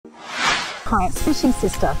Hi, it's Fishing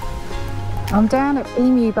Sister. I'm down at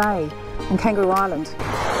Emu Bay on Kangaroo Island.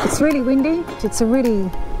 It's really windy. It's a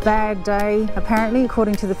really bad day, apparently,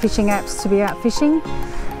 according to the fishing apps, to be out fishing.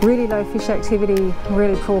 Really low fish activity,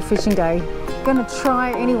 really poor fishing day. Gonna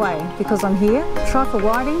try anyway because I'm here. Try for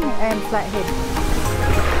whiting and flathead.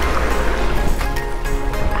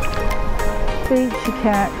 Beachy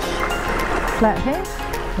catch, flathead,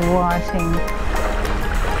 whiting,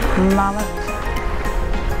 mullet,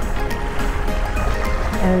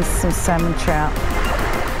 and some salmon trout.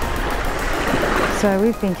 So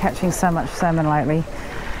we've been catching so much salmon lately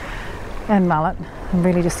and mullet. I'm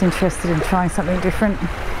really just interested in trying something different.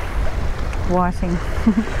 Whiting.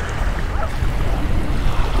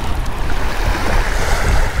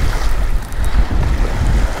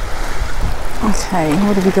 Okay,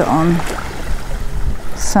 what have we got on?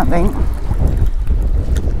 Something.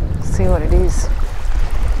 See what it is.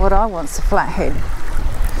 What I want's a flathead.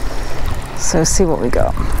 So see what we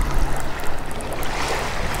got.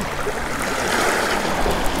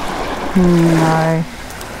 No.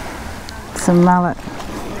 It's a mullet.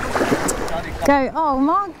 Go. Oh,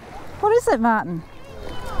 Mark. What is it, Martin?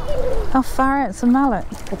 Oh, far out. It's a mullet.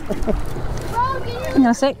 Hang on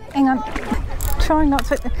a sec. Hang on. Trying not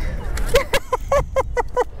to.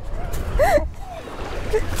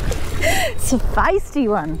 It's a feisty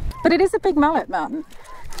one. But it is a big mullet, Martin.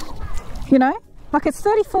 You know? Like it's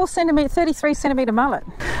 33 centimetre mullet.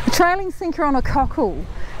 A trailing sinker on a cockle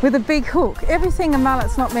with a big hook. Everything a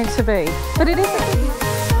mullet's not meant to be. But it is a big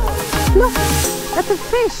mullet. Look at the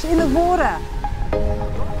fish in the water.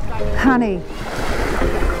 Honey,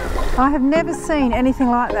 I have never seen anything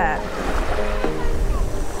like that.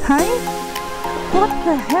 Hey? What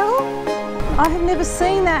the hell? I have never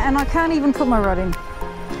seen that and I can't even put my rod in.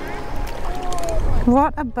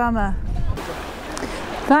 What a bummer.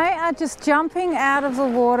 They are just jumping out of the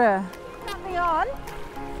water. Nothing on?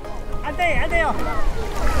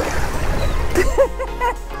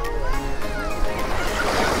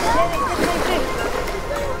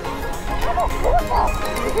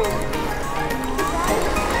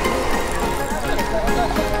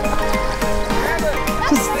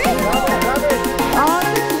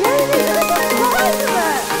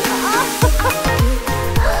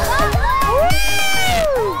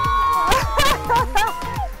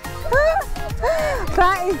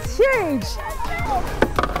 That is huge.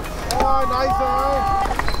 Oh, nice.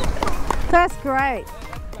 That's great.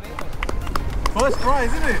 First try,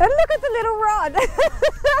 isn't it? And look at the little rod.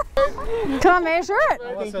 Can I measure it?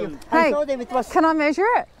 Awesome. Hey, can I measure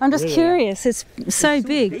it? I'm just curious. It's so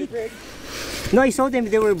big. No, I saw them.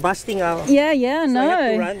 They were busting out. Yeah, yeah, So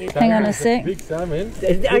no. Hang on a sec. Big salmon.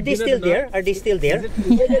 Are they still there? Are they still there?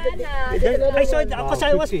 I saw it because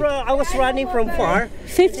I was running from far.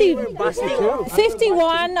 50, They were busting.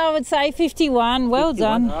 51, I would say 51. Well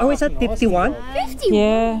done. Oh, is that 51? 50.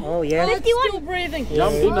 Yeah. Oh, yeah. 51. Still breathing.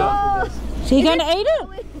 Jump in now. So you're going to eat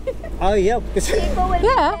it? Oh, yeah.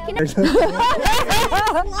 Yeah.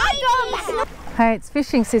 Hey, it's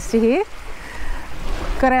Fishing Sister here.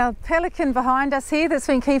 Got our pelican behind us here that's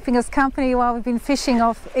been keeping us company while we've been fishing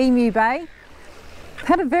off Emu Bay.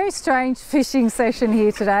 Had a very strange fishing session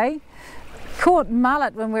here today. Caught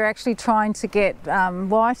mullet when we were actually trying to get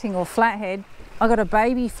whiting or flathead. I got a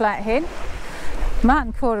baby flathead.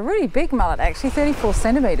 Martin caught a really big mullet, actually 34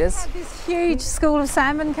 centimetres. This huge school of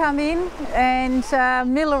salmon come in and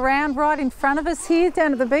mill around right in front of us here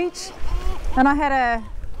down at the beach. And I had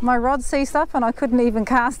my rod ceased up and I couldn't even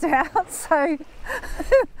cast out, so I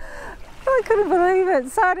couldn't believe it.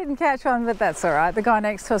 So I didn't catch one, but that's all right. The guy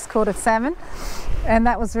next to us caught a salmon and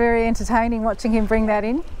that was very entertaining watching him bring that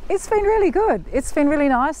in. It's been really good. It's been really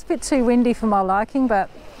nice. A bit too windy for my liking, but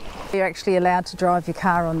you're actually allowed to drive your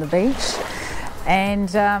car on the beach. And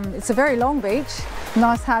it's a very long beach,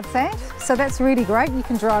 nice hard sand, so that's really great. You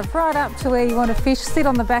can drive right up to where you want to fish, sit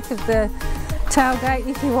on the back of the tailgate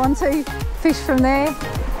if you want to, fish from there.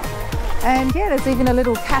 And yeah, there's even a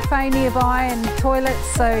little cafe nearby and toilets,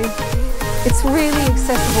 so it's really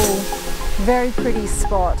accessible, very pretty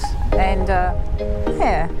spot. And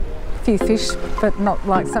yeah, a few fish, but not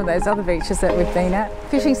like some of those other beaches that we've been at.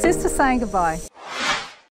 Fishing Sister saying goodbye.